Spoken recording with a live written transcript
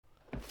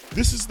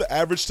This is the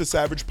Average to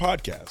Savage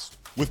podcast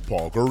with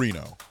Paul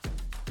Garino.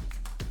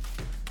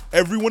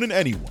 Everyone and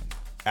anyone,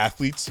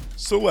 athletes,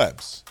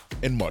 celebs,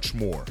 and much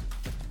more.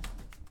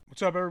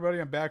 What's up, everybody?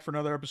 I'm back for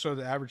another episode of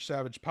the Average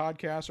Savage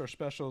podcast. Our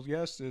special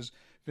guest is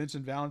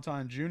Vincent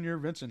Valentine Jr.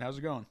 Vincent, how's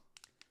it going?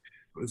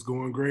 It's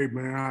going great,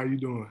 man. How you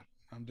doing?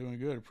 I'm doing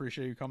good.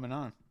 Appreciate you coming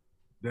on.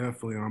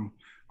 Definitely.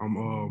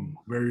 I'm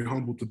very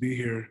humbled to be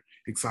here.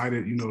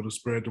 Excited, to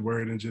spread the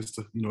word and just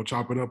to,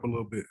 chop it up a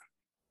little bit.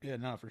 Yeah,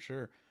 no, for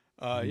sure.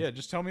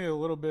 Just tell me a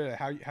little bit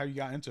how you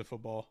got into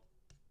football.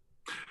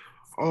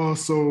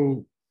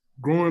 So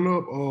growing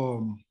up,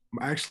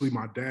 actually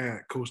my dad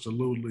coached a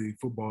little league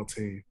football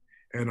team,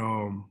 and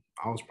I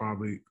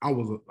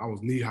was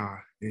knee high,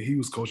 and he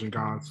was coaching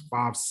guys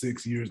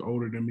 5-6 years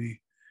older than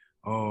me.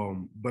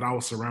 But I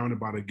was surrounded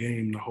by the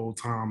game the whole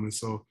time, and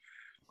so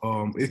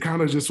it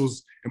kind of just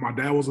was. And my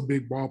dad was a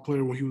big ball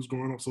player when he was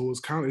growing up, so it's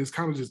kind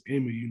of just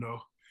in me,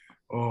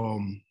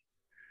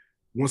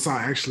 Once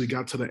I actually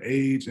got to the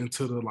age and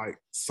to the like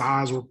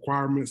size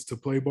requirements to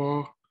play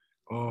ball,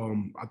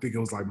 I think it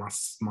was like my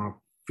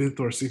 5th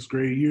or 6th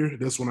grade year.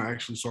 That's when I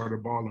actually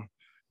started balling.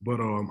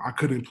 But I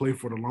couldn't play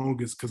for the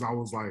longest because I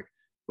was like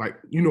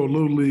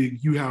little league.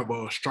 You have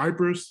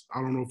stripers.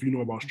 I don't know if you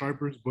know about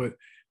stripers, but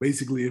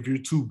basically, if you're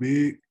too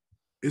big,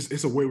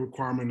 it's a weight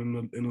requirement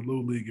in the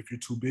little league. If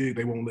you're too big,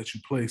 they won't let you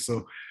play.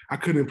 So I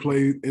couldn't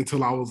play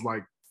until I was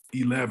like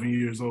 11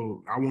 years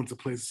old. I wanted to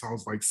play since I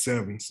was like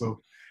 7.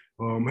 So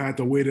I had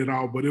to wait it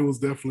out, but it was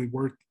definitely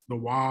worth the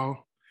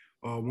while.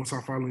 Once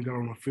I finally got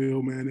on the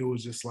field, man, it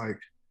was just like,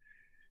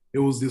 it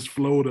was this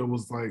flow that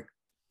was like,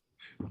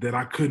 that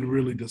I couldn't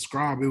really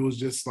describe. It was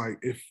just like,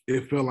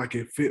 it felt like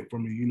it fit for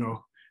me,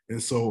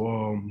 And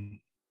so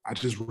I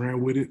just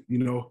ran with it,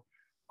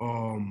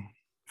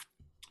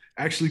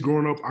 Actually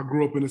growing up, I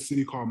grew up in a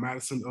city called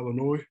Madison,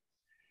 Illinois.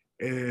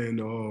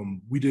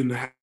 And we didn't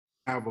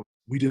have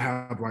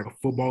like a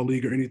football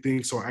league or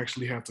anything. So I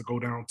actually had to go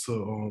down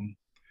to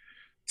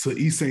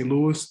East St.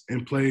 Louis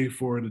and play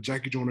for the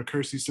Jackie Joyner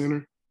Kersey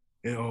Center,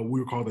 and we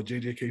were called the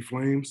JJK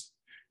Flames.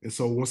 And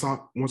so once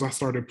I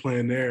started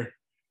playing there,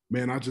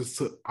 man, I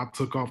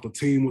took off. The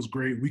team was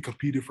great. We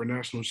competed for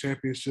national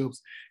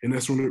championships, and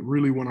that's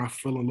when I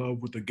fell in love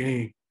with the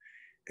game.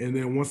 And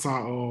then once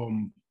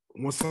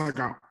I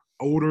got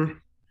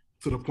older,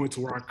 to the point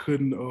to where I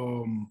couldn't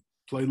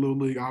play little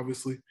league,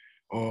 obviously,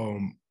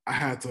 I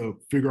had to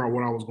figure out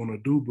what I was going to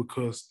do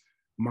because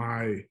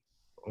my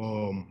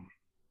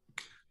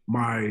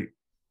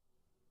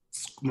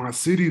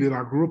city that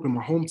I grew up in,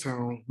 my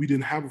hometown, we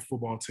didn't have a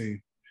football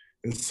team.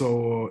 And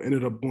so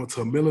ended up going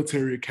to a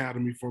military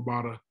academy for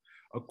about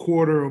a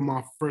quarter of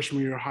my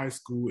freshman year of high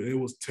school. It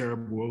was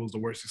terrible. It was the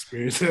worst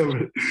experience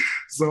ever.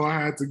 So I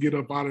had to get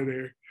up out of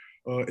there.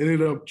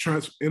 Ended up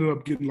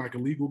getting like a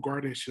legal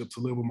guardianship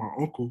to live with my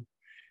uncle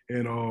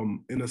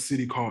in a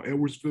city called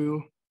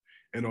Edwardsville,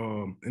 and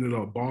ended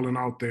up balling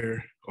out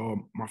there.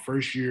 My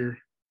first year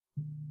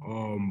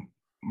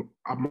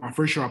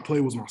I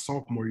played was my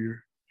sophomore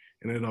year,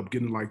 and ended up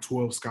getting like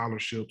 12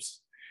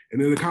 scholarships.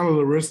 And then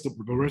the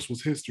rest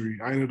was history.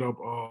 I ended up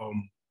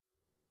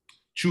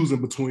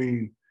choosing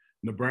between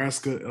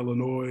Nebraska,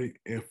 Illinois,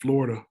 and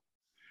Florida,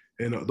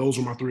 and those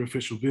were my 3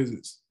 official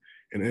visits.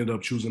 And ended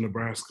up choosing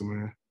Nebraska,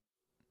 man.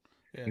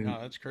 Yeah,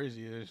 no, that's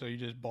crazy. So you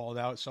just balled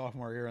out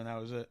sophomore year, and that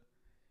was it.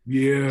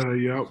 Yeah,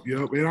 yep.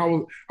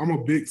 And I'm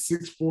a big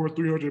 6'4",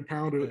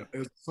 300-pounder.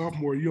 As a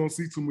sophomore, you don't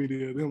see too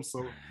many of them.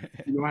 So,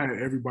 I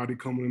had everybody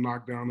coming to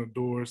knock down the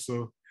door.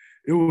 So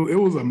it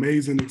was an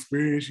amazing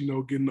experience,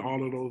 getting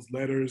all of those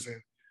letters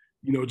and,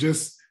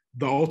 just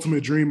the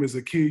ultimate dream as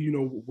a kid,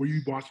 where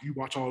you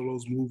watch all of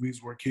those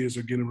movies where kids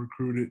are getting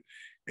recruited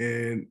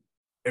and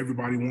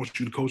everybody wants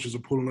you, the coaches are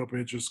pulling up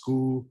at your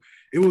school.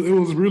 It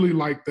was really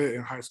like that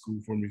in high school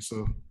for me.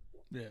 So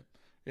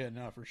Yeah,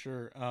 no, for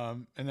sure.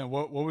 And then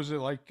what was it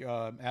like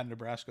at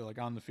Nebraska, like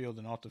on the field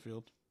and off the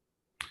field?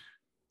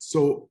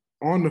 So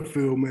on the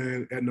field,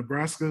 man, at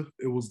Nebraska,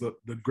 it was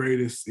the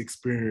greatest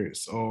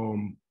experience.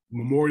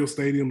 Memorial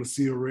Stadium, the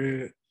Sea of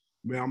Red,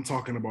 man, I'm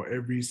talking about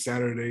every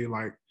Saturday,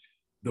 like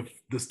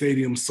the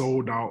stadium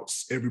sold out,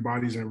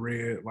 everybody's in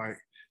red, like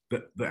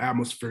the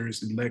atmosphere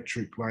is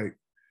electric. Like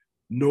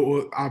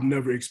no, I've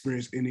never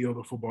experienced any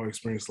other football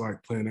experience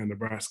like playing at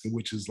Nebraska,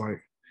 which is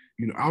like,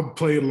 I've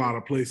played a lot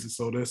of places,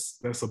 so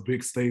that's a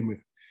big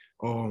statement.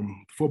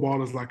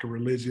 Football is like a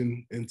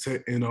religion in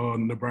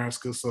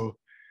Nebraska, so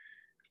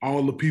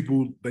all the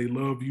people, they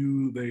love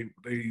you, they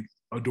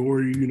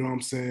adore you. You know what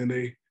I'm saying?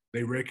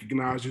 They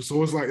recognize you,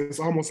 so it's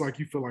almost like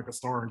you feel like a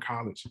star in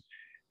college.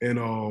 And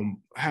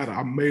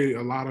I made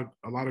a lot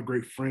of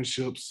great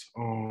friendships.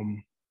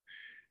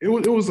 It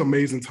was an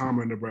amazing time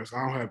in Nebraska.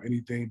 I don't have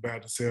anything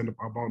bad to say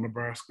about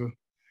Nebraska.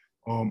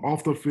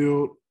 Off the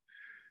field,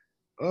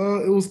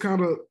 it was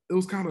kind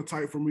of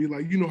tight for me.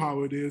 Like, you know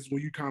how it is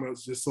when you kind of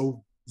just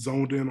so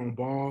zoned in on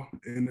ball,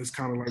 and it's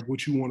kind of like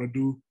what you want to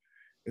do.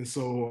 And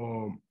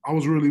so I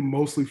was really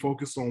mostly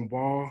focused on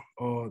ball.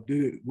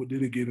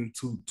 Didn't get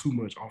into too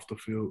much off the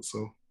field.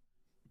 So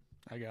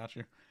I got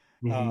you.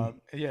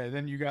 Mm-hmm. Yeah,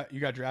 then you got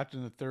drafted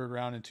in the third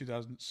round in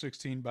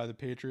 2016 by the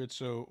Patriots.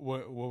 So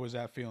what was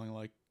that feeling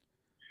like?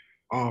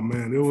 Oh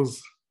man, it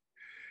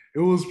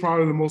was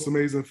probably the most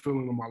amazing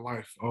feeling of my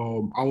life.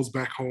 I was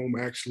back home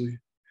actually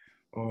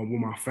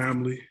with my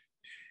family,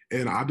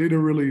 and I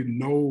didn't really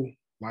know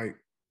like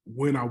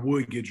when I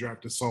would get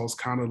drafted, so I was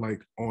kind of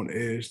like on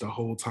edge the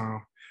whole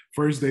time.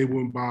 First day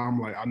went by, I'm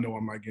like, I know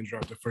I'm not getting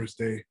drafted first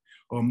day.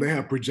 They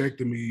had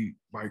projected me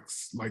like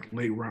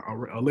late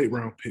round a late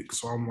round pick,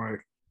 so I'm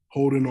like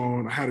holding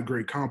on. I had a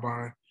great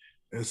combine,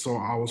 and so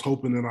I was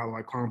hoping that I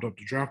like climbed up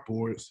the draft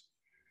boards.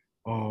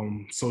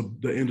 So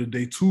the end of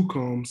day two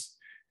comes,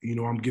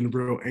 I'm getting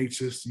real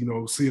anxious,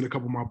 seeing a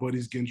couple of my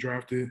buddies getting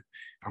drafted.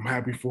 I'm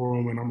happy for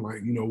them. And I'm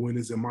like, when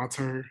is it my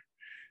turn?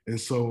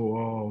 And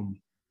so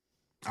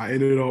I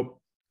ended up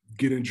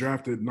getting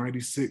drafted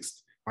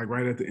 96th, like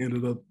right at the end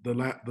of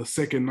the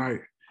second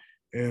night.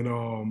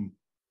 And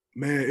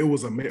man, it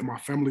was my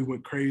family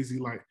went crazy.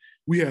 Like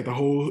we had the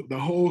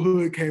whole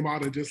hood came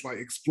out and just like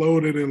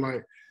exploded, and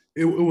like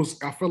it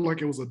was, I felt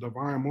like it was a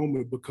divine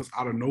moment because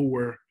out of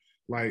nowhere,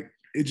 like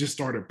it just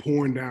started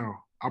pouring down.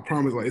 I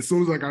promise, like as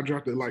soon as I got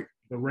drafted, like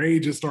the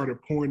rain just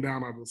started pouring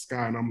down out of the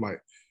sky, and I'm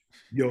like,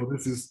 yo,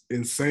 this is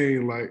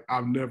insane. Like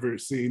I've never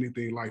seen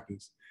anything like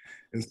this.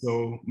 And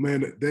so,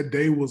 man, that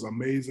day was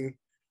amazing.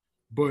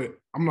 But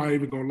I'm not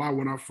even gonna lie,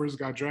 when I first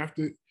got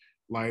drafted,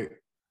 like,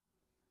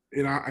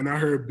 and I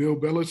heard Bill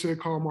Belichick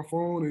call my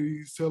phone, and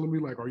he's telling me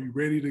like, "Are you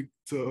ready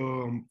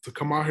to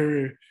come out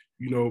here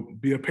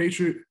and be a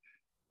Patriot?"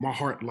 My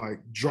heart like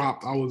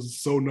dropped. I was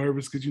so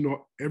nervous because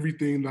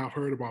everything that I've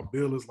heard about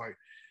Bill is like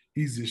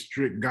he's this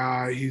strict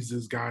guy. He's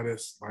this guy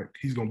that's like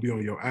he's gonna be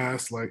on your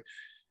ass. Like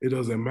it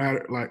doesn't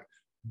matter. Like,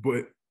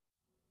 but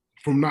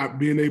from not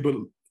being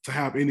able to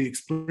have any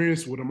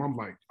experience with him, I'm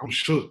like I'm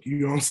shook. You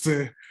know what I'm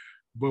saying?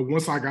 But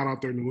once I got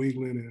out there in New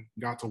England and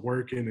got to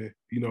working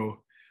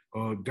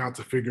and got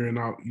to figuring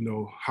out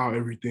how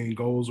everything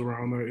goes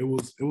around there, it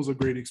was a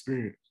great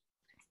experience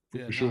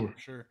Yeah, for no, sure. for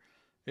sure.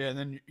 Yeah, and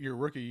then your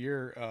rookie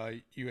year,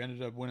 you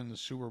ended up winning the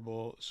Super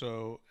Bowl.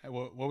 So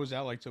what was that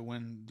like to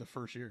win the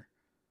first year?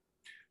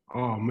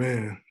 Oh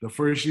man, the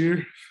first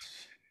year,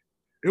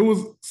 it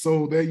was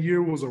so that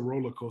year was a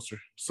roller coaster. Yeah,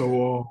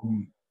 So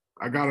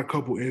I got a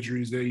couple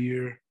injuries that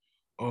year.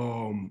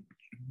 Um,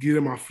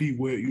 Getting my feet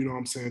wet, what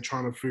I'm saying,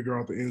 trying to figure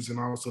out the ins and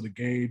outs of the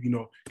game,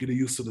 getting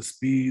used to the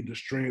speed, the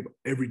strength,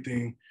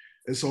 everything.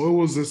 And so it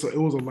was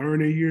a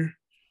learning year,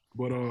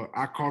 but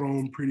I caught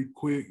on pretty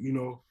quick,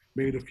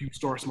 made a few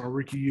starts my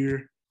rookie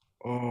year.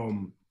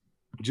 Um,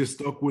 just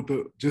stuck with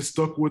the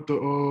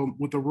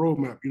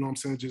roadmap, what I'm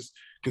saying, just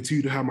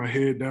continue to have my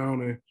head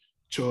down and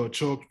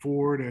chug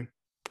forward,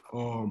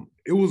 and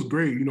it was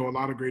great, a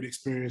lot of great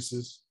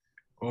experiences.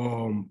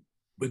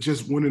 But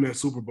just winning that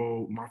Super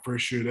Bowl my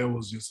first year, that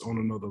was just on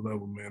another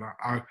level, man.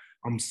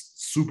 I'm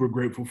super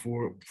grateful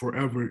for it,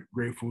 forever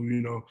grateful.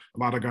 A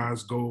lot of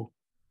guys go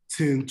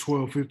 10,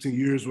 12, 15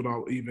 years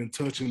without even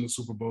touching the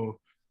Super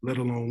Bowl, let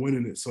alone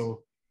winning it.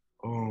 So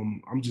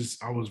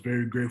I was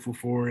very grateful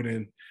for it.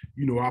 And,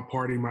 I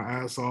partied my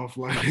ass off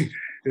like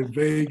in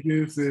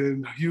Vegas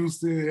and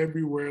Houston,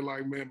 everywhere.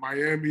 Like, man,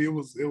 Miami, it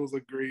was a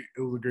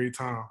great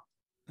time.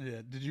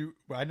 yeah. Did you?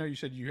 Well, I know you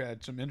said you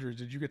had some injuries.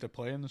 Did you get to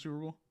play in the Super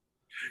Bowl?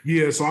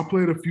 Yeah, so I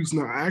played a few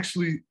snaps.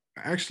 I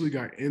actually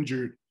got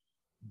injured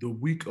the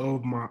week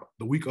of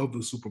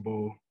the Super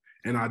Bowl,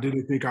 and I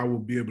didn't think I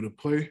would be able to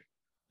play,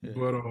 Yeah,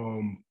 but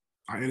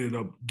I ended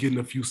up getting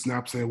a few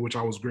snaps in, which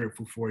I was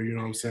grateful for. You know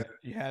yeah. what I'm saying?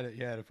 You had it.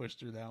 You had to push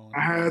through that one.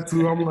 I had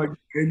to. I'm like,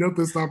 ain't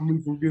nothing stopping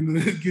me from getting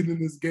in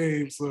this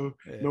game. So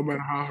Yeah. no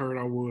matter how hurt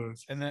I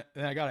was, And then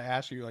I got to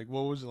ask you, like,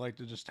 what was it like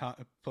to just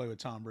play with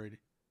Tom Brady?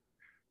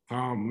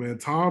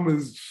 Tom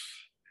is.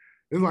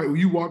 It's like when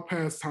you walk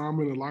past Tom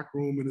in the locker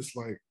room, and it's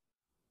like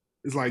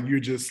you're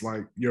just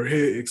like your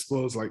head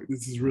explodes. Like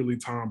this is really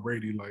Tom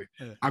Brady. Like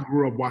Yeah, I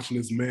grew up watching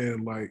this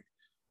man like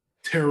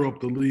tear up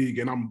the league,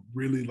 and I'm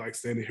really like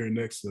standing here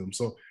next to him.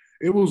 So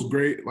it was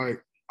great.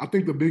 Like I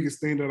think the biggest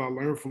thing that I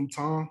learned from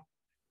Tom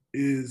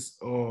is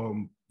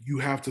you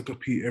have to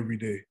compete every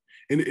day,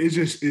 and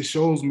it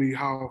shows me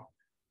how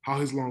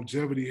his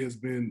longevity has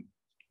been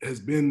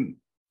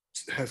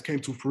has came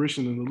to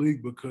fruition in the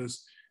league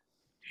because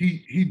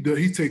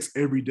he takes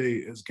every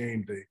day as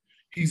game day.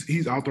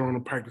 He's out there on the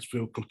practice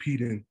field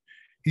competing.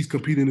 He's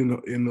competing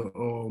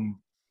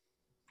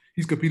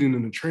he's competing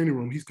in the training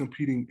room. He's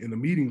competing in the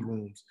meeting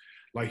rooms.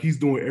 Like he's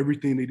doing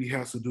everything that he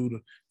has to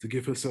do to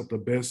give himself the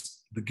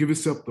best, to give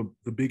himself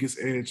the biggest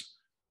edge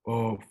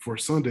for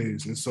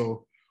Sundays. And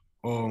so,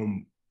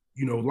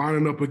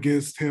 lining up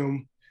against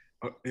him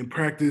in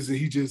practice, and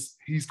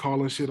he's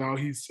calling shit out.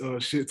 He's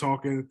shit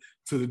talking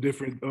to the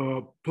different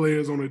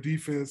players on the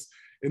defense,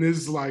 and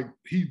it's like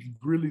he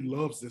really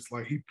loves this.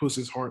 Like he puts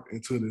his heart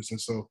into this, and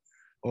so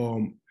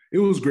it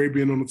was great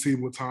being on the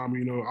team with Tom.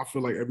 I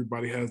feel like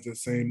everybody has that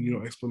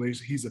same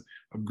explanation. He's a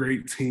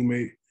great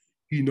teammate.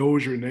 He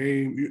knows your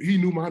name. He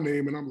knew my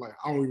name, and I'm like,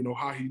 I don't even know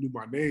how he knew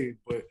my name,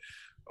 but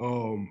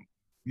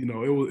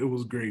it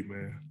was great,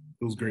 man.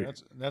 It was Yeah,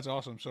 great. that's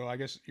awesome. So I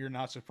guess you're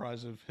not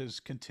surprised of his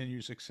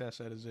continued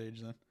success at his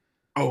age then.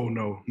 Oh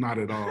no, not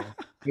at all.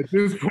 At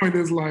this point,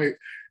 it's like,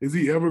 is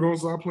he ever gonna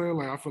stop playing?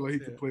 Like I feel like he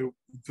Yeah. can play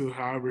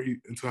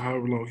until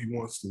however long he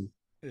wants to.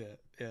 Yeah,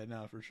 yeah,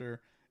 no, for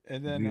sure.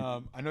 And then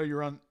Yeah. I know you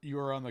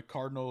were on the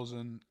Cardinals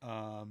and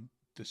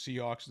the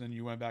Seahawks, and then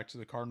you went back to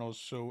the Cardinals.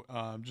 So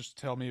just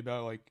tell me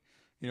about like,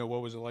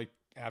 what was it like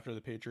after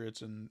the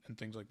Patriots and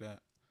things like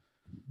that.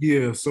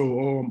 Yeah,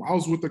 so I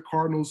was with the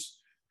Cardinals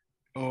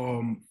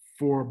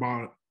for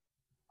about,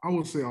 I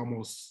would say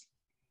almost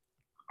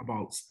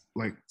about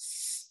like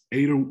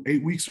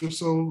 8 weeks or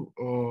so.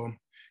 And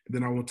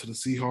then I went to the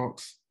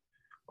Seahawks.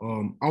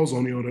 I was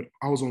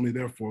only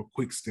there for a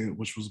quick stint,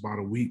 which was about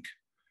a week.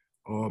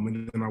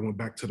 And then I went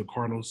back to the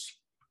Cardinals.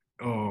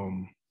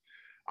 Um,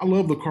 I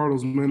love the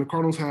Cardinals, man. The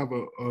Cardinals have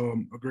a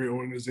great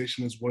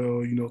organization as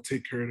well.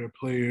 Take care of their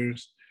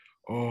players.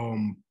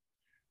 Um,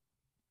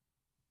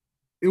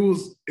 it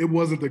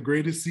wasn't the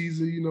greatest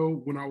season,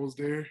 when I was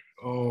there.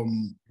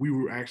 We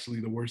were actually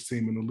the worst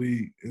team in the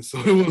league, and so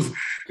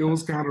it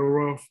was kind of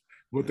rough.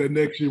 But that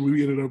next year,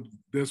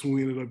 that's when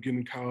we ended up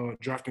getting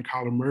drafting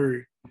Kyler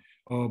Murray.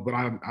 But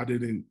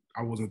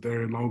I wasn't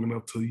there long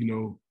enough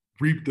to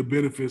reap the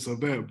benefits of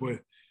that.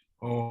 But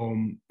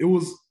it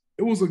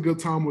was a good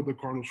time with the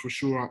Cardinals for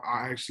sure.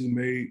 I actually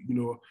made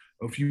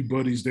a few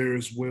buddies there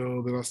as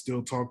well that I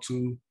still talk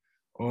to.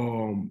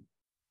 Um,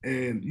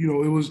 and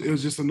it was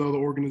just another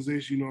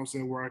organization, what I'm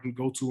saying, where I can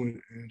go to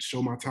and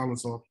show my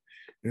talents off.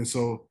 And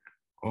so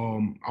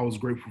I was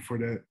grateful for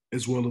that,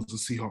 as well as the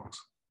Seahawks.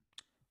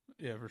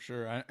 Yeah, for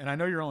sure. And I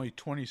know you're only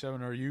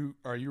 27. Are you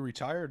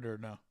retired or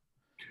no?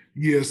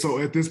 Yeah, so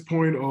at this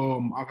point,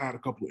 I've had a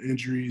couple of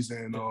injuries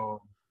and Yeah.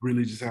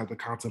 really just had to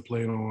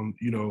contemplate on,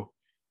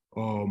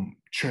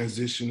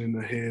 transitioning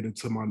ahead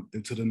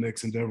into the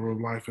next endeavor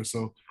of life. And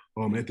so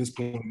Yeah. at this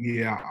point,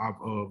 yeah,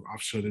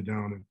 I've shut it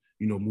down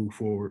and move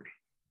forward.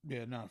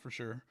 Yeah, no, for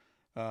sure.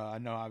 I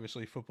know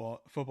obviously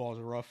football is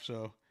rough,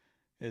 so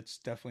it's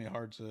definitely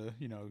hard to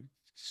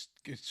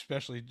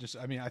especially just.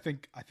 I mean, I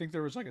think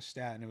there was like a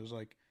stat, and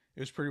it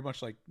was pretty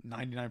much like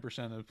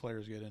 99% of the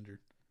players get injured.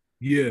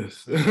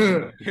 Yes. It was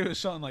something like it was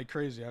something like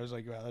crazy. I was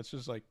like, wow, that's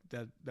just like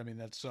that. I mean,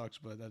 that sucks,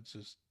 but that's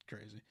just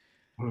crazy.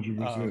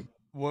 100%.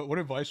 What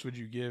advice would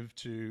you give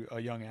to a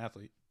young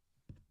athlete?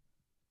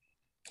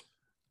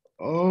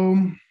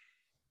 Um,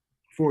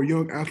 for a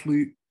young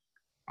athlete,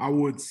 I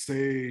would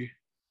say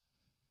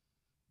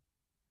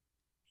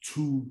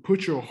to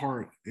put your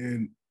heart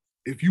in.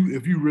 If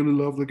you really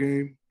love the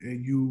game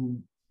and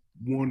you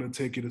want to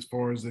take it as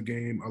far as the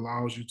game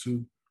allows you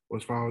to, or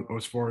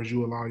as far as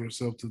you allow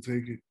yourself to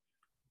take it,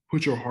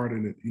 put your heart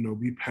in it.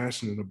 Be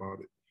passionate about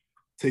it.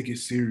 Take it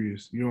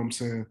serious. You know what I'm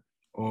saying?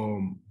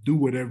 Do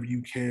whatever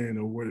you can,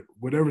 or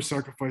whatever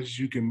sacrifices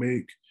you can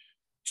make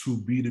to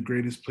be the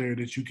greatest player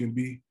that you can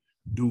be.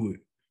 Do it,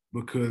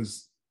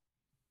 because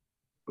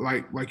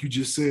like you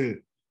just said,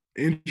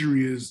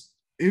 injury is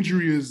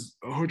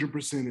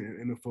 100%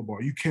 in the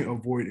football. You can't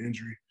avoid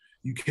injury.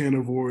 You can't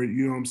avoid,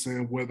 what I'm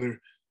saying, whether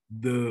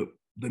the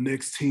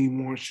next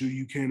team wants you.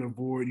 You can't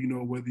avoid,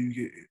 whether you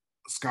get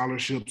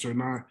scholarships or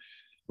not.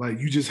 Like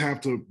you have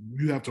to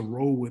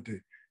roll with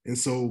it. And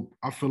so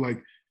I feel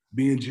like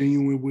being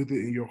genuine with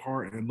it in your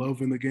heart and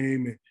loving the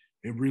game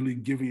and really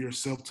giving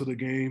yourself to the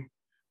game,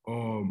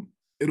 um,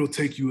 it'll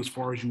take you as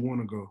far as you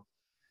want to go.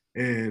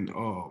 And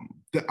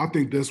I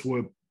think that's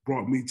what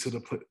brought me to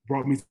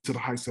the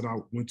heights that I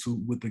went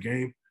to with the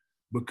game,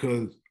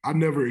 because I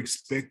never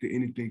expected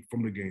anything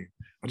from the game.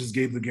 I just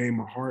gave the game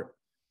my heart,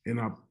 and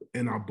I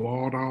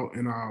balled out,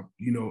 and I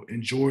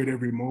enjoyed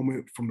every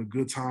moment, from the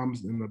good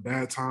times and the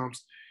bad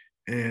times,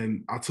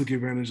 and I took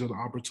advantage of the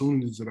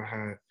opportunities that I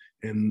had,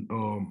 and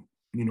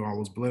I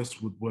was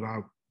blessed with what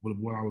I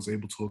was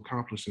able to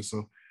accomplish. And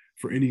so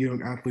for any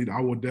young athlete, I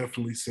would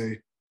definitely say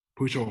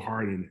put your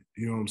heart in it.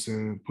 You know what I'm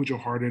saying? Put your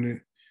heart in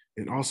it,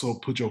 and also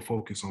put your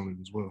focus on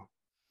it as well.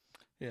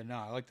 Yeah, no,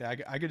 I like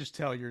that. I could just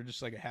tell you're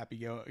just like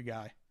a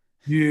guy.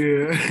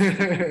 Yeah.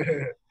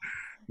 Uh,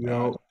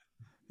 Yeah.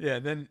 yeah.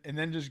 Then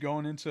just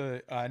going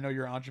into, I know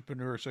you're an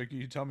entrepreneur, so can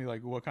you tell me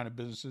like what kind of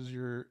businesses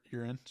you're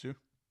into?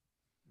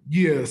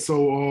 Yeah.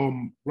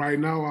 So right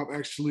now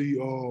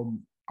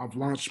I've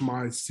launched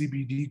my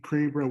CBD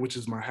cream brand, which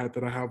is my hat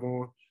that I have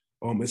on.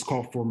 It's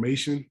called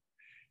Formation.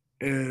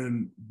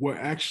 And what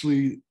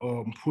actually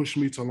pushed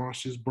me to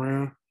launch this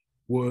brand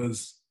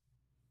was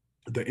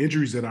the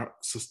injuries that I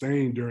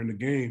sustained during the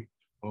game.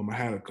 I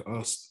had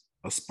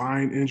a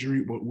spine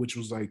injury, which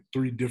was like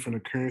three different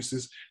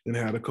occurrences. Then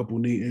I had a couple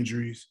knee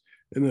injuries,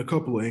 and then a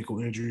couple of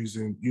ankle injuries,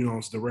 and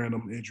it's the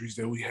random injuries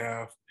that we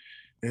have.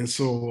 And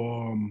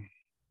so,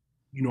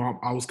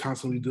 I was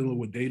constantly dealing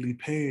with daily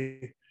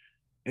pain,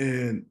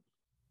 and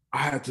I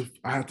had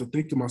to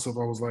think to myself.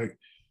 I was like,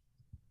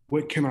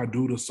 what can I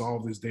do to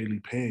solve this daily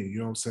pain? You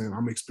know what I'm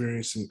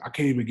saying? I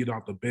can't even get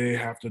out the bed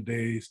half the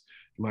days.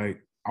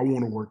 Like, I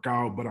want to work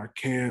out, but I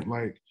can't.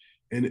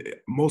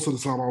 Most of the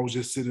time I was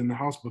just sitting in the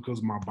house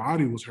because my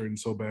body was hurting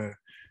so bad.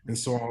 And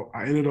so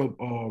I ended up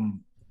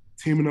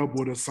teaming up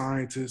with a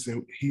scientist,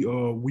 and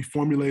we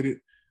formulated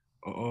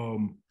a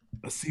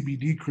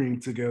CBD cream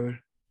together,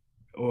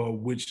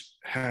 which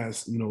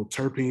has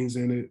terpenes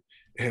in it.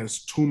 It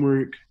has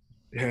turmeric,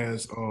 it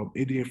has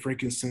Indian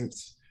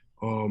frankincense,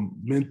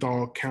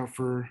 menthol,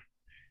 camphor,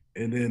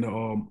 and then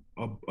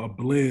a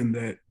blend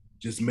that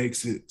just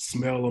makes it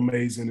smell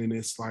amazing. And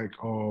it's like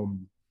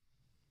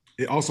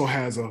it also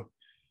has a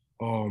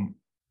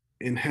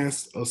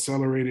enhanced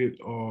accelerated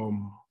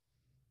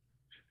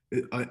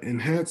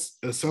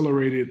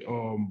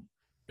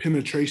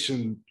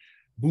penetration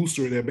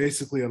booster that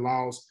basically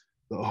allows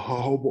the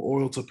jojoba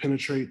oil to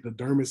penetrate the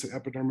dermis and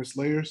epidermis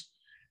layers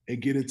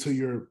and get into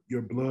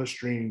your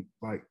bloodstream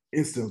like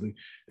instantly.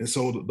 And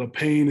so the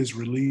pain is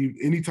relieved.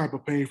 Any type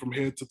of pain from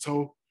head to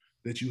toe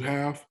that you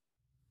have,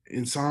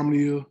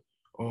 insomnia,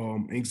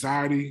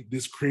 anxiety,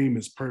 this cream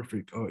is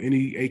perfect.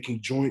 Any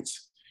aching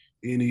joints,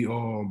 any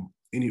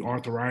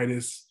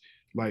arthritis,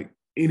 like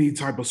any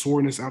type of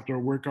soreness after a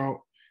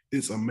workout,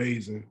 it's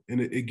amazing.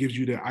 And it gives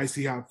you that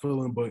icy hot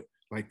feeling, but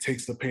like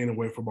takes the pain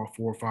away for about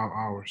 4 or 5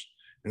 hours.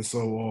 And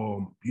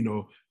so,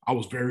 I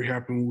was very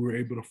happy when we were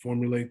able to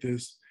formulate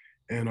this.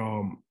 And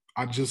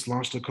I just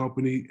launched the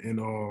company in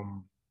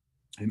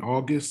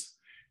August.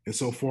 And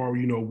so far,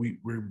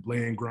 we're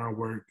laying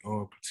groundwork,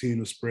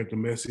 continuing to spread the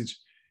message,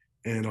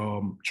 and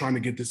trying to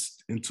get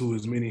this into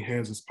as many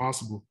hands as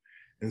possible.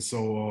 And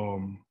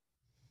so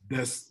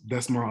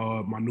that's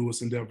my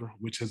newest endeavor,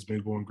 which has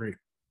been going great.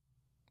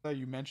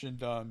 You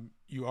mentioned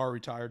you are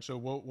retired. So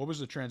what was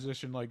the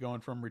transition like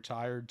going from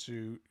retired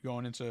to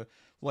going into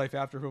life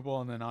after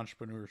football and then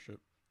entrepreneurship?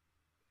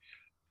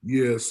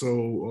 Yeah,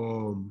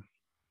 so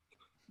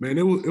man,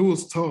 it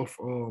was tough.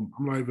 I'm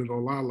not even gonna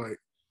lie, like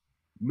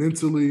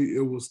mentally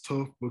it was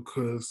tough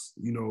because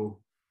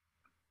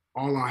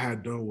all I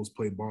had done was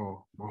play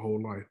ball my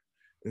whole life.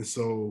 And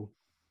so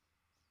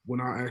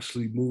when I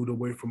actually moved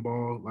away from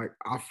ball, like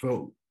I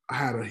felt I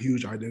had a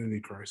huge identity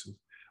crisis.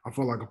 I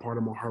felt like a part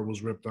of my heart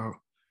was ripped out.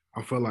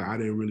 I felt like I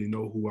didn't really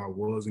know who I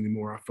was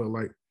anymore. I felt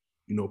like,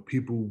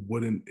 people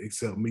wouldn't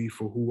accept me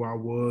for who I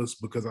was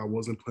because I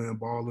wasn't playing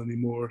ball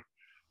anymore.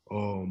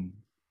 Um,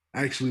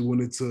 I actually went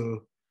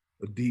into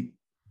a deep,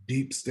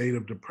 deep state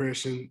of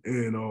depression,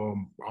 and I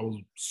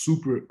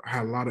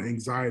had a lot of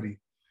anxiety.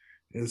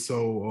 And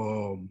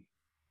so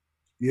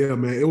yeah,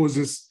 man, it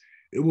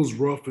was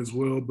rough as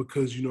well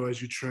because as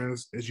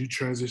you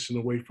transition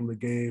away from the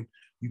game,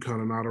 you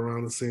kind of not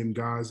around the same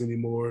guys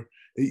anymore.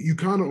 You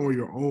kind of on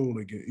your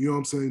own again. You know what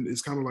I'm saying?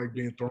 It's kind of like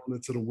being thrown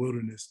into the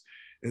wilderness.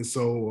 And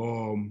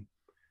so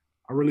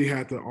I really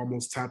had to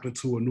almost tap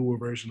into a newer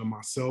version of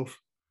myself.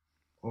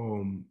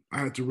 I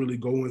had to really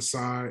go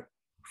inside,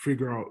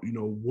 figure out,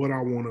 what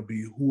I want to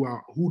be,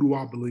 who do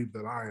I believe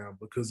that I am,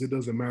 because it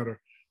doesn't matter,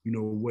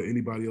 what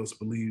anybody else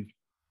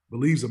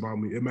believes about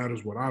me. It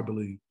matters what I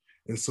believe.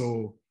 And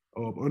so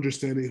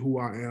understanding who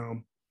I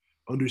am,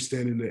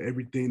 understanding that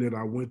everything that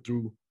I went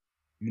through,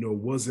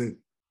 wasn't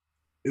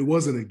it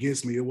wasn't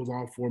against me. It was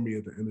all for me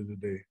at the end of the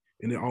day.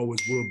 And it always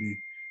will be.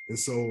 And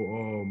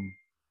so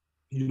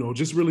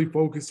just really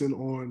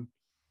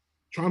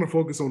trying to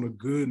focus on the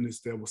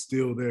goodness that was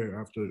still there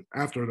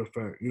after the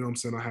fact. You know what I'm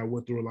saying? I had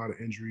went through a lot of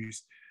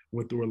injuries,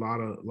 went through a lot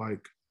of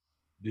like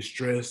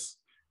distress,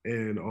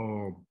 and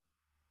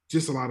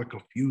just a lot of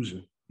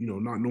confusion,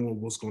 not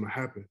knowing what's going to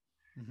happen.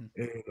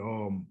 Mm-hmm.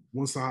 And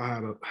once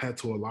I had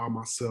to allow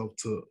myself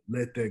to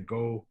let that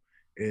go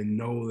and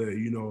know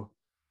that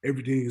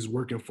everything is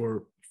working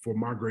for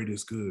my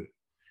greatest good,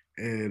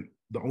 and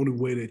the only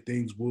way that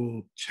things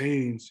will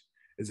change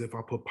is if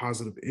I put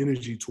positive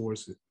energy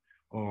towards it.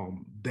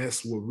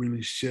 That's what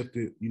really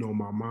shifted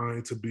my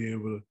mind to be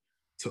able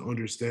to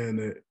understand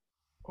that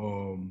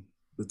um,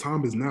 the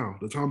time is now.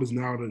 The time is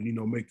now to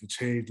make the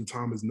change. The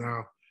time is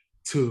now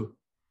to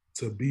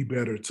be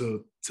better,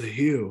 to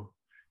heal.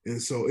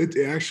 And so it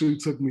actually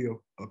took me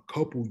a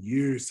couple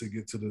years to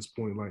get to this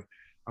point. Like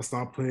I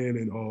stopped playing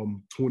in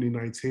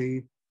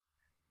 2019,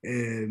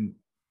 and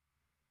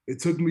it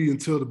took me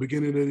until the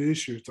beginning of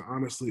this year to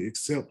honestly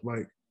accept,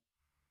 like,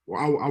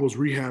 well, I was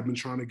rehabbing,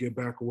 trying to get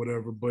back or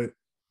whatever, but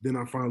then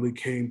I finally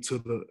came to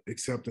the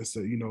acceptance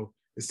that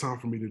it's time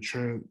for me to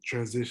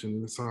transition,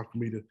 and it's time for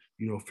me to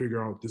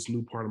figure out this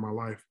new part of my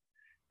life.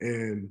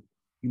 And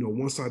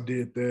once I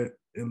did that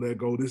and let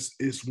go, this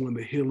is when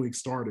the healing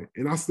started.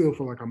 And I still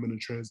feel like I'm in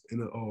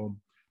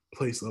a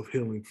place of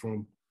healing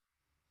from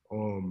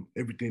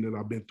everything that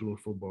I've been through in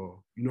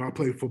football. I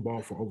played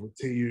football for over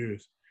 10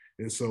 years,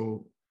 and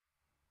so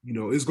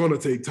it's going to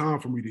take time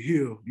for me to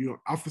heal.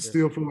 I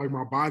still feel like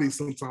my body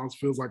sometimes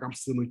feels like I'm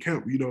still in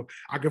camp.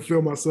 I can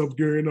feel myself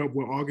gearing up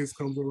when August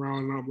comes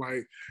around, and I'm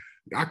like,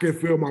 I can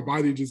feel my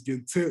body just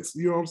getting tense.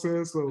 You know what I'm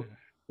saying? So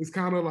it's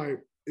kind of like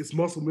it's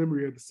muscle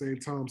memory at the same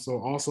time. So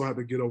I also had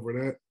to get over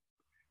that.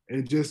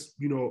 And just,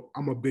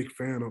 I'm a big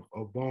fan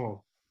of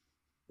ball.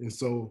 And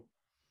so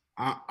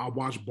I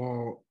watch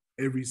ball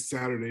every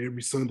Saturday,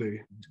 every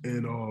Sunday.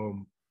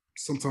 And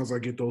sometimes I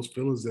get those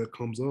feelings that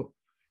comes up.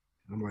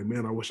 I'm like,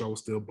 man, I wish I was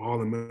still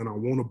balling, man. I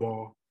want to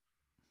ball.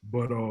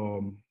 But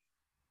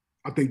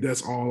I think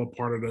that's all a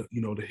part of the,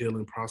 the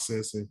healing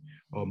process and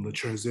the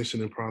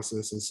transitioning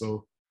process. And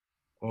so,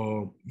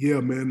 yeah,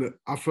 man,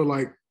 I feel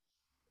like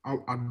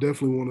I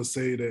definitely want to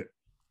say that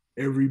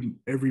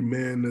every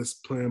man that's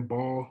playing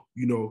ball,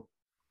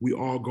 we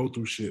all go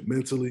through shit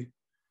mentally,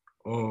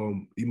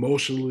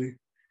 emotionally,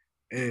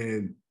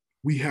 and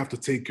we have to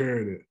take care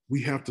of it.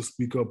 We have to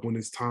speak up when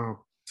it's time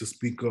to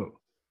speak up,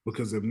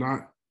 because if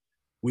not,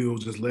 we'll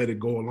just let it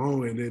go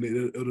along, and then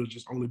it'll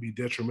just only be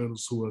detrimental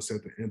to us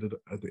at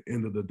the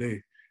end of the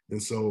day.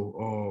 And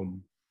so,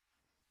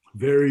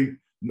 very,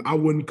 I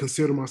wouldn't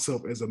consider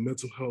myself as a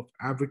mental health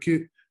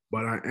advocate,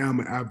 but I am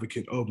an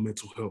advocate of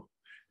mental health.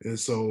 And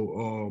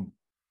so,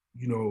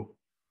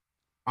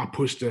 I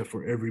push that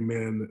for every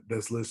man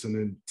that's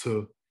listening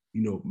to,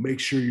 make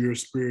sure your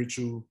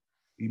spiritual,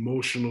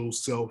 emotional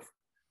self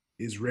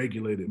is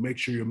regulated. Make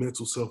sure your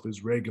mental self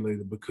is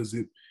regulated, because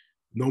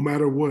no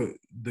matter what,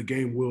 the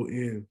game will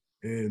end,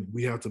 and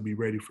we have to be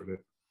ready for that.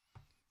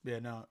 Yeah,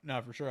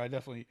 no, for sure. I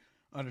definitely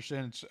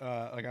understand. It's,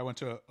 like I went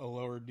to a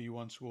lower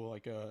D1 school,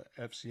 like a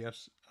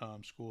FCS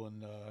school,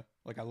 and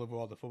like I live with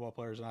all the football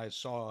players, and I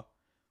saw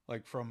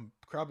like from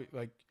probably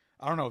like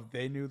I don't know if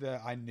they knew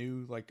that I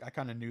knew, like I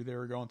kind of knew they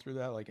were going through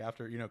that, like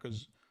after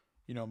because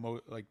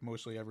like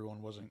mostly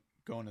everyone wasn't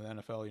going to the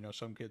NFL.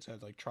 Some kids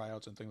had like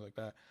tryouts and things like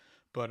that,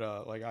 but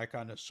like I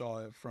kind of saw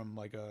it from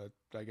like a,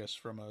 I guess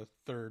from a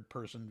third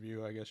person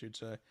view, I guess you'd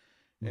say,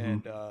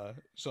 Mm-hmm. and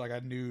so like I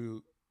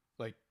knew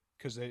like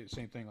because they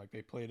same thing, like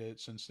they played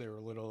it since they were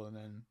little, and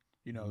then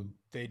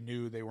they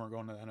knew they weren't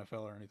going to the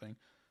NFL or anything,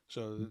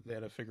 so they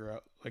had to figure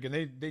out like, and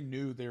they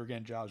knew they were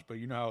getting jobs, but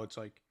how it's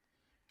like,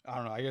 I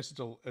don't know, I guess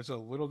it's a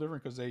little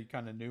different because they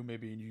kind of knew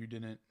maybe, and you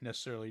didn't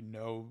necessarily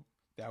know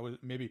that was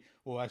maybe,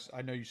 well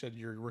I know you said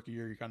your rookie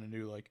year you kind of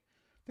knew like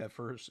that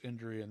first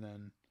injury, and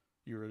then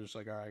you were just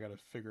like, all right, I got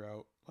to figure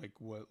out like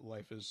what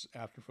life is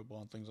after football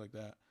and things like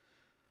that.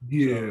 So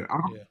Yeah,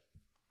 yeah,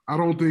 I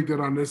don't think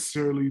that I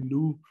necessarily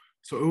knew.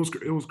 So it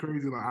was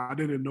crazy. Like, I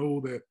didn't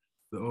know that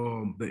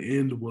the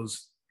end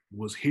was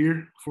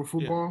here for yeah,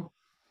 football,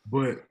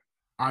 but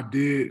I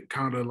did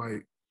kind of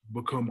like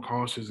become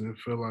cautious and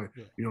feel like,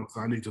 yeah, so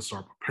I need to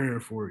start preparing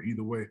for it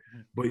either way.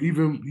 mhm, But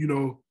even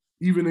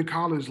in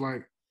college,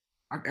 like,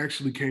 I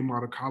actually came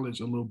out of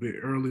college a little bit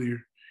earlier,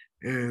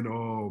 and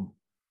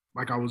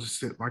like I was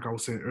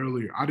saying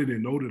earlier, I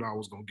didn't know that I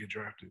was gonna get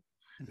drafted,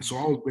 and mhm, so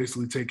I was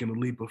basically taking a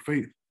leap of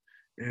faith.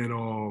 And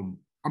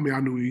I mean,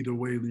 I knew either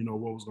way,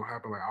 what was gonna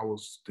happen. Like, I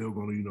was still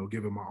gonna,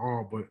 give it my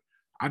all, but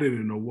I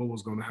didn't know what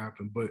was gonna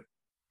happen. But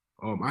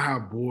I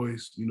have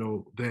boys,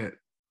 that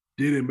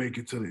didn't make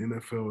it to the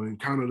NFL, and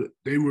kind of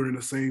they were in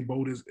the same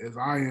boat as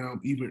I am,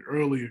 even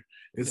earlier.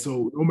 And yeah.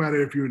 so, no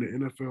matter if you're in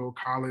the NFL,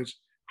 college,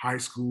 high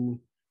school,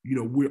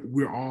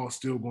 we're all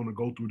still going to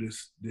go through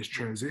this Yeah.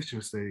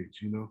 transition stage.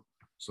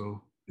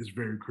 So it's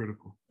very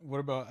critical. What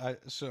about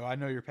so I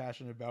know you're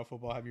passionate about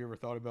football. Have you ever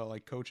thought about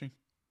like coaching?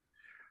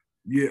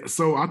 Yeah,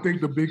 so I think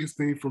the biggest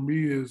thing for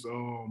me is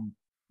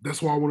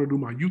that's why I want to do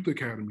my youth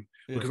academy,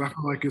 Yeah. because I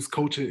feel like it's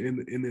coaching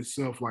in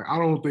itself. Like, I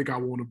don't think I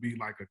want to be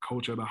like a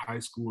coach at a high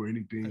school or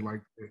anything Yeah.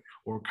 like that,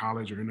 or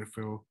college or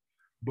NFL.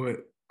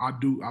 But I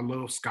do. I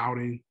love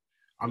scouting.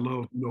 I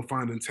Yeah. love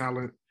finding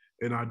talent,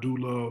 and I do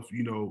love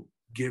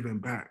giving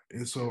back.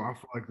 And so I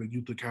feel like the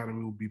youth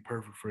academy would be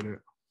perfect for that.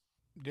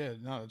 Yeah,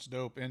 no, it's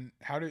dope. And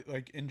how did,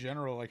 like in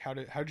general, like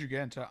how'd you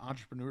get into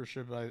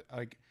entrepreneurship?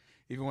 Like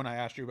even when I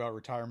asked you about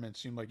retirement, it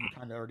seemed like you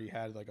kind of already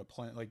had like a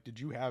plan. Like, did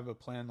you have a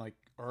plan like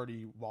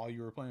already while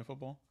you were playing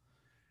football?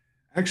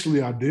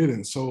 Actually, I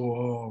didn't.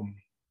 So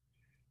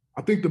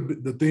I think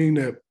the thing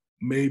that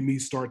made me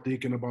start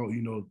thinking about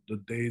the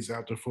days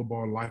after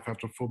football, life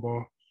after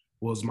football,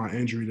 was my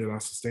injury that I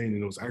sustained,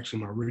 and it was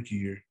actually my rookie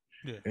year,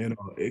 Yeah. and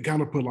it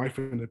kind of put life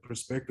into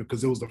perspective,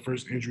 because it was the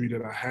first injury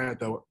that I had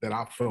that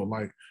I felt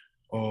like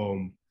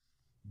um,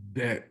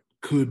 that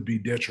could be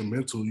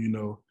detrimental.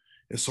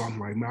 And so I'm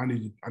like,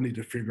 man, I need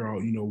to figure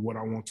out what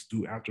I want to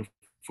do after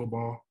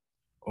football.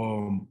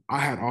 I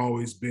had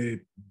always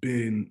been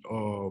big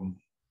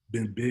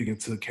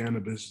into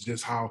cannabis,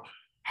 just how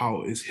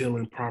its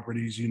healing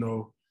properties,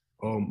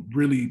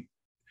 really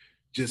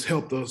just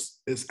helped us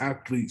as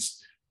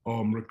athletes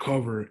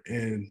recover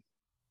and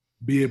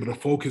be able to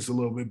focus a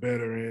little bit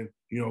better, and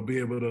be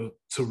able to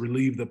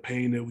relieve the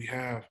pain that we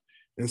have.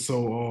 And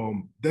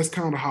so that's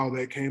kind of how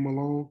that came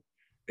along.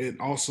 And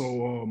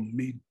also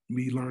me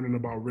learning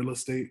about real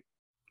estate,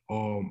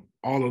 all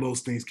of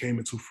those things came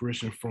into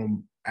fruition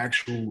from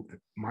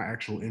my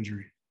actual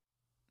injury.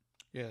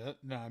 Yeah.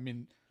 No, I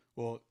mean,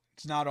 well,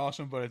 it's not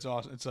awesome, but it's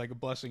awesome. It's like a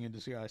blessing in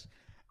disguise.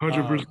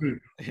 100%.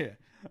 Yeah.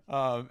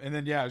 And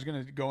then yeah, I was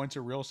gonna go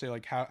into real estate.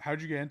 Like,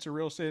 how'd you get into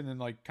real estate? And then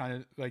like kind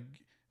of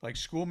like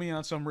school me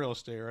on some real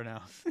estate right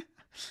now.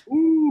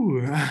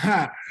 Ooh.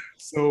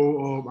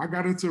 So I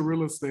got into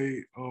real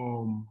estate.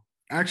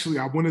 Actually,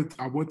 I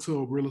went to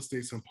a real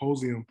estate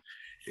symposium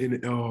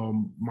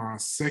in my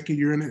second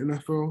year in the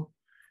NFL,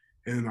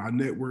 and I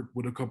networked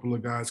with a couple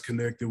of guys,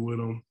 connected with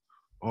them.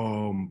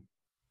 Um,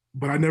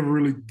 but I never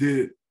really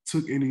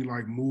took any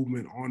like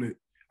movement on it.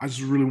 I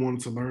just really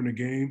wanted to learn the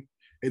game.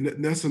 and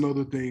that's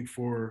another thing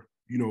for,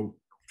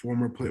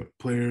 former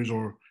players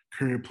or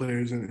current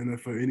players in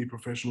NFL, any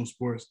professional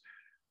sports.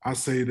 I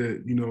say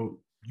that,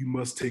 you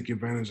must take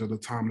advantage of the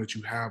time that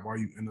you have while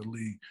you're in the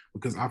league,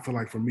 because I feel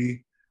like for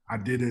me, I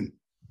didn't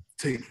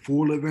take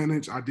full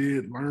advantage. I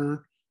did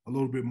learn a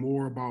little bit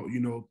more about,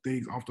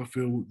 things off the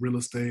field, real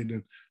estate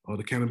and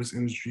the cannabis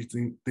industry,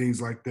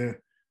 things like that.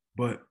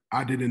 But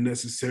I didn't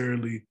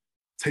necessarily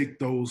take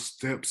those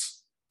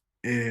steps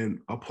and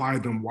apply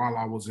them while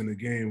I was in the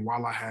game,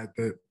 while I had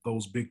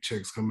those big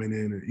checks coming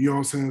in. And, you know what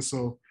I'm saying?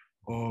 So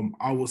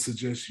I would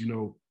suggest,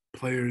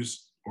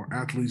 players or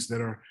athletes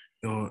that are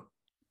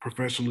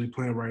professionally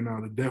playing right now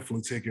to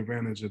definitely take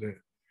advantage of that.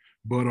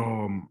 But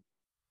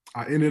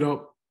I ended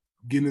up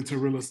getting into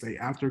real estate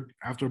after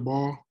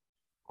ball.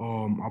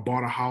 I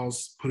bought a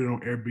house, put it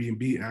on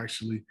Airbnb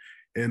actually,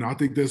 and I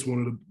think that's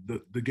one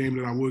of the game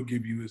that I would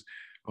give you is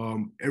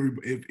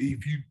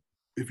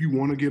if you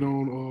want to get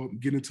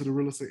into the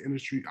real estate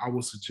industry, I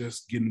would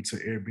suggest getting into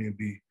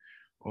Airbnb.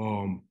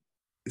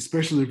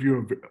 Especially if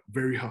you're a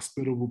very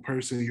hospitable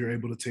person, you're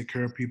able to take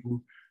care of people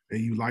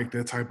and you like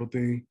that type of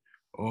thing.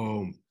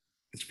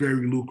 It's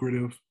very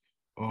lucrative.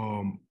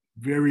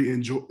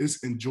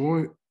 It's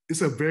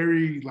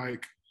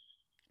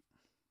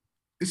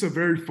a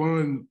very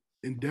fun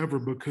endeavor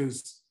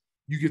because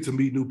you get to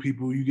meet new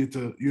people. You get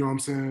to, you know what I'm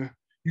saying?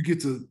 You get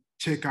to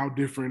check out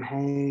different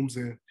homes,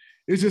 and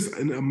it's just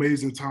an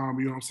amazing time.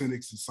 You know what I'm saying?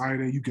 It's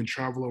exciting. You can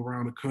travel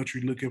around the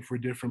country looking for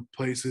different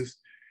places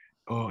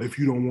if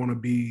you don't want to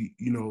be,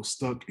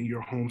 stuck in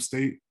your home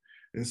state.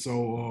 And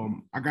so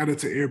I got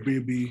into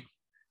Airbnb,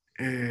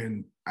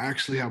 and I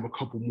actually have a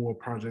couple more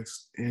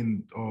projects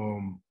in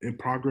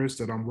progress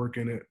that I'm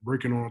working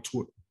on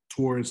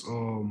towards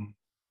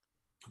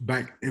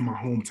back in my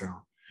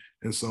hometown.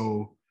 And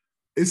so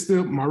it's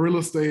still, my real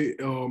estate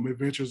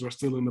adventures are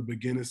still in the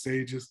beginning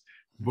stages,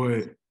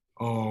 but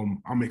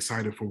I'm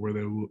excited for where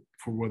they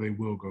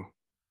will go.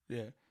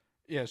 Yeah,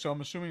 yeah. So I'm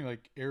assuming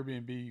like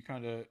Airbnb, you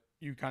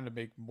kind of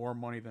make more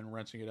money than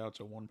renting it out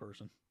to one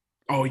person.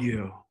 Oh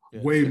yeah,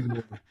 Yeah. way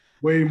more,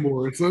 way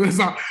more. So that's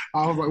how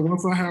I was like,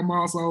 once I had my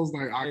house, I was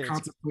like, I Hey, I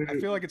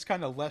contemplated. feel like it's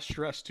kind of less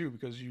stress too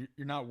because you're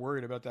not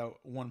worried about that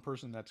one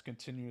person that's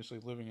continuously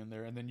living in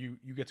there, and then you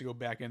get to go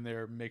back in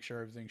there, make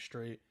sure everything's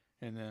straight,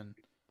 and then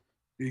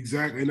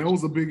Exactly. And that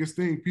was the biggest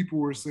thing. People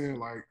were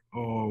saying, I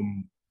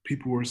don't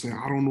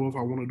know if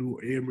I want to do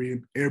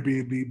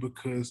Airbnb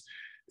because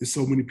there's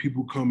so many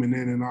people coming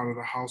in and out of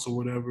the house or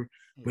whatever.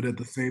 yeah, But at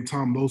the same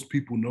time, those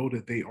people know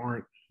that they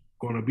aren't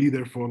going to be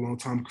there for a long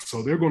time.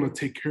 So they're going to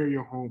take care of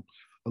your home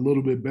a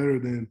little bit better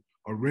than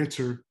a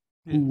renter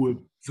yeah. who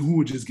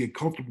would just get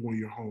comfortable in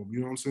your home. You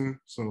know what I'm saying?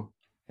 So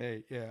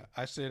Hey, yeah,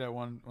 I stayed at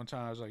one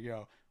time. I was like,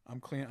 yo, I'm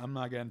clean. I'm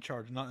not getting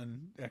charged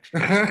nothing you extra.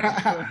 So,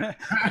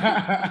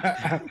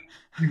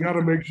 got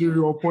to make sure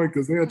you're on point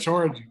because they'll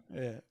charge you.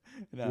 yeah,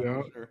 no, for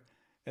Yeah. sure.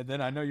 And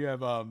then I know you have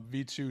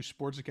V2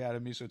 Sports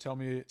Academy, so tell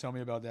me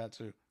about that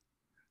too.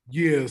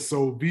 Yeah,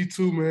 so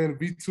V2, man,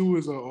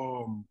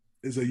 V2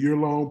 is a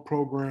year-long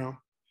program,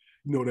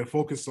 that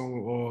focus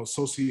on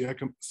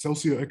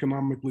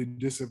socioeconomically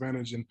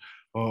disadvantaged and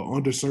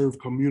underserved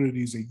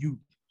communities and youth.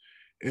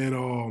 And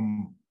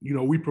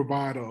we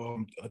provide a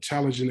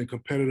challenging and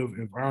competitive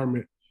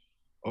environment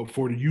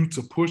for the youth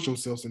to push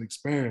themselves and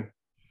expand.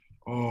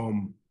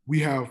 We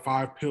have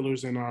 5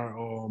 pillars in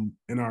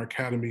our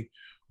academy,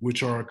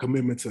 which are a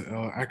commitment to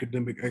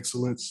academic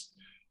excellence,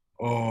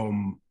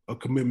 a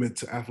commitment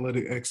to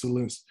athletic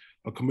excellence,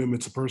 a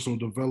commitment to personal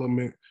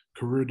development,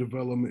 career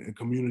development, and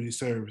community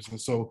service. And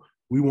so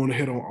we want to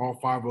hit on all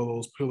 5 of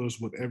those pillars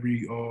with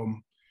every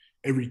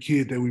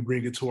kid that we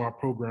bring into our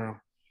program.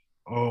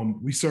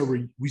 We serve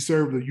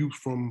the youth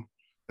from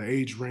the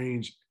age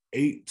range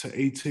 8 to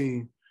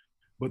 18,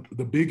 but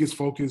the biggest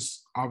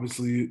focus,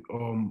 obviously,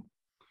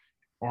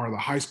 are the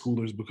high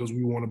schoolers because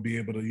we want to be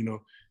able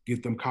to,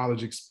 get them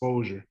college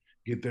exposure,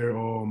 get their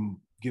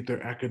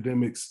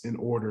academics in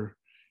order,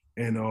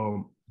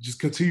 and just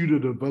continue to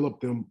develop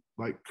them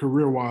like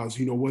career wise.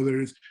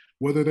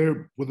 Whether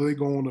they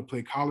go on to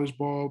play college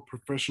ball,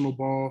 professional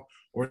ball,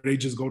 or they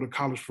just go to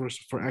college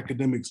for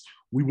academics.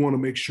 We want to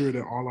make sure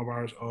that all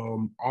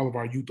of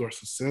our youth are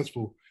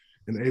successful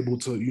and able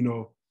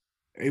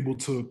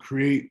to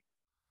create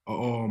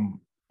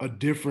a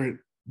different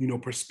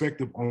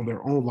perspective on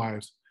their own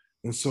lives.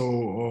 And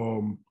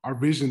so our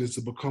vision is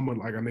to become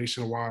a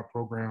nationwide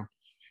program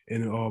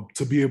and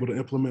to be able to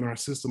implement our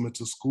system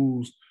into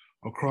schools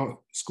and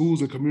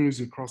communities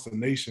across the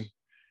nation.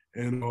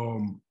 And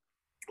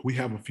we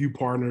have a few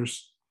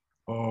partners,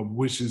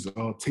 which is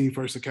Team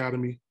First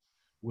Academy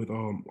with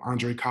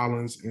Andre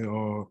Collins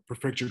and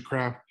Perfect Your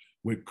Craft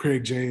with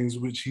Craig James,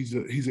 which he's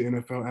an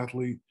NFL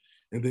athlete,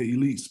 and then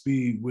Elite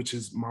Speed, which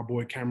is my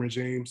boy Cameron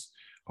James.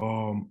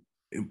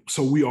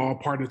 So we all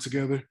partner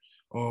together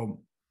um,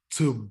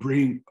 to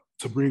bring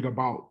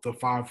about the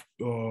five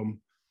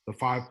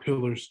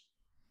pillars.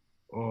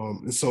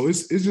 And so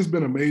it's just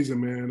been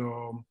amazing,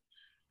 man.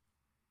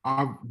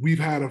 We've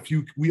had a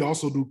few. We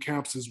also do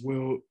camps as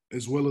well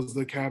as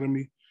the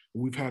academy.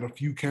 We've had a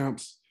few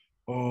camps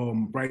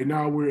Right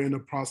now we're in the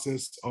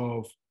process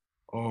of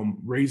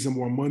raising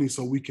more money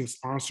so we can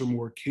sponsor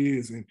more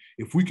kids. And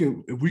if we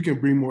can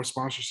bring more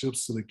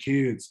sponsorships to the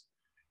kids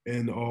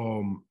and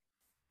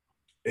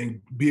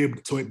be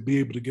able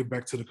to give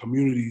back to the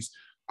communities,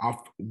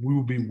 we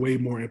will be way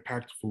more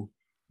impactful.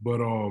 But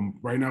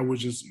right now we're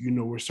just,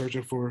 we're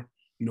searching for,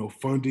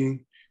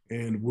 funding,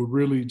 and we're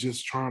really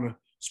just trying to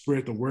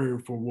spread the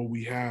word for what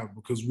we have,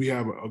 because we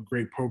have a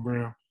great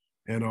program,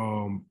 and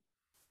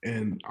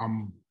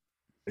I'm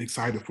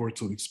excited for it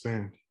to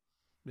expand.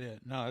 Yeah,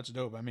 no, that's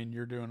dope. I mean,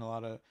 you're doing a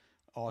lot of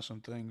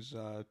awesome things,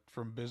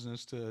 from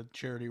business to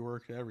charity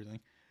work to everything.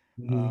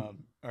 Mhm.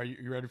 Are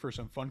you ready for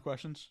some fun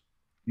questions?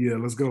 Yeah,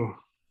 let's go.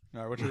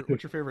 All right,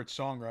 what's your favorite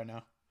song right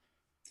now?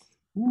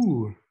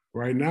 Ooh,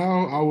 right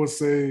now I would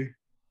say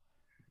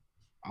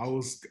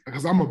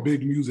because I'm a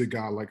big music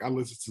guy. Like I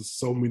listen to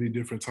so many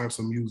different types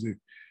of music.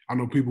 I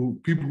know people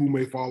who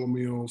may follow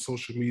me on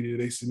social media,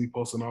 they see me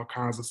posting all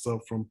kinds of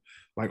stuff from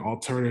like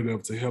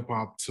alternative to hip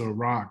hop to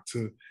rock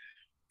to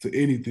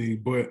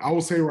anything. But I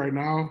would say right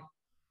now,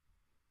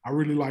 I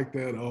really like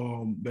that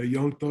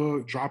Young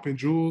Thug dropping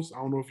Jewels. I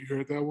don't know if you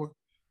heard that one,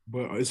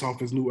 but it's off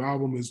his new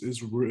album.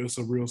 It's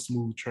a real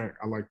smooth track.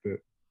 I like that.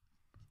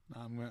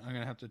 I'm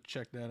gonna have to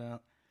check that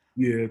out.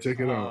 Yeah, check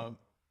it out.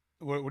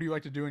 What do you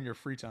like to do in your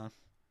free time?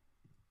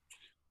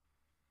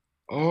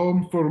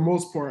 For the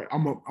most part,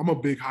 I'm a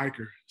big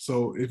hiker.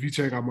 So if you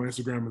check out my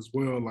Instagram as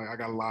well, like I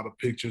got a lot of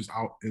pictures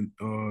out in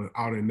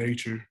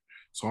nature.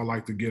 So I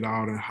like to get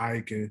out and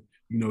hike and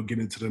get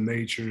into the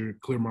nature,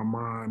 clear my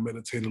mind,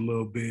 meditate a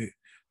little bit,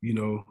 you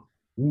know,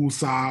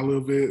 woo-sah a little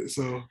bit.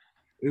 So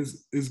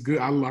it's good.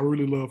 I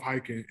really love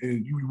hiking,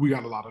 and we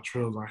got a lot of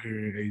trails out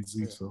here in AZ.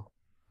 Yeah. So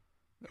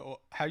Oh,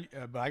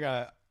 but I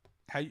got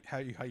how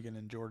you hiking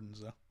in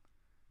Jordans though?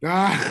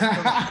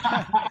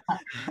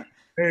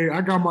 hey,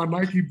 I got my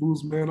Nike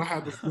boots, man. I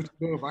had to switch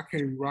it up. I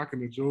can't be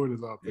rocking the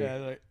Jordans out there.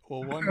 Yeah, like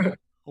well,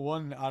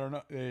 one I don't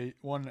know.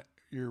 One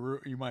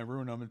you might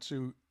ruin them, and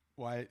two,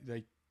 why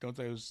they don't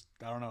those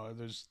I don't know.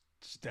 There's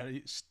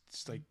steady,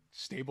 like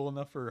stable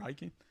enough for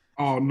hiking.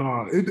 Oh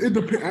no, it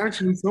depends.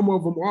 Actually, some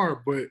of them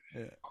are, but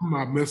Yeah, I'm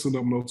not messing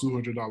up no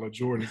 $200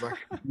 Jordans. I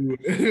can't do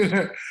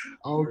it.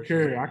 I don't for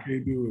sure. care. I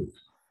can't do it.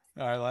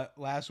 All right,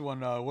 last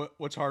one.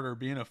 What's harder,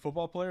 being a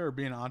football player or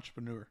being an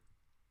entrepreneur?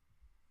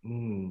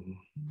 Mm.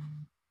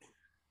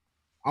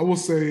 I will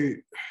say,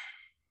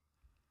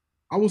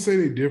 I will say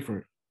they're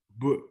different,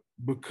 but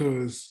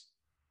because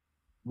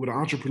with an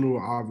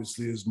entrepreneur,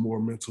 obviously, it's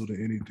more mental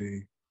than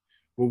anything.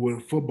 But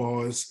with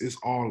football, it's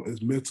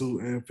mental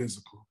and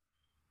physical.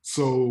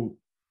 So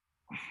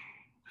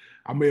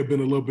I may have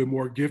been a little bit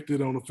more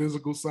gifted on the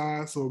physical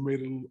side, so it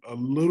made it a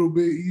little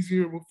bit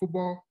easier with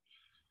football.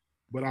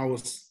 But I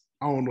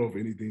don't know if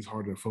anything's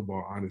harder than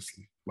football,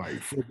 honestly.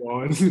 Like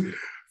football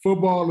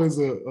is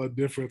a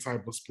different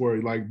type of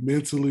sport. Like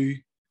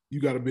mentally,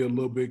 you got to be a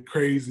little bit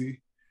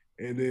crazy,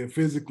 and then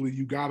physically,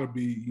 you got to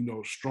be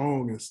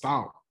strong and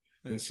stout.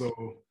 Yeah. And so,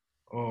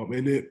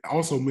 and then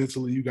also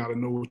mentally, you got to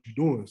know what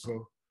you're doing.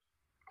 So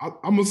I'm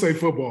gonna say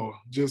football.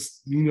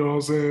 Just what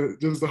I'm saying,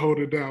 just to hold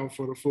it down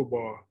for the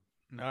football.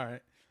 All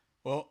right.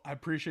 Well, I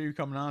appreciate you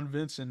coming on,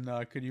 Vince. And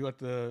could you let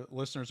the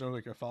listeners know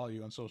they can follow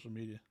you on social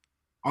media?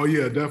 Oh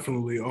yeah,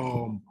 definitely.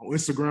 On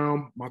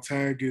Instagram, my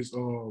tag is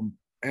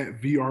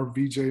at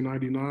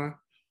VRVJ99.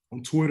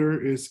 On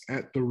Twitter, it's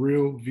at the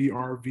real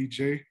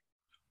VRVJ.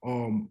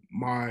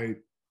 My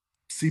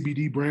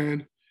CBD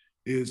brand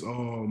is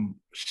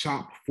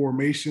Shop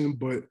Formation,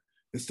 but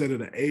instead of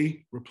the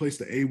A, replace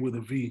the A with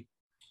a V.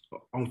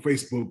 On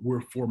Facebook,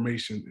 we're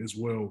Formation as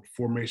well.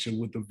 Formation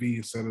with the V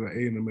instead of the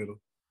A in the middle.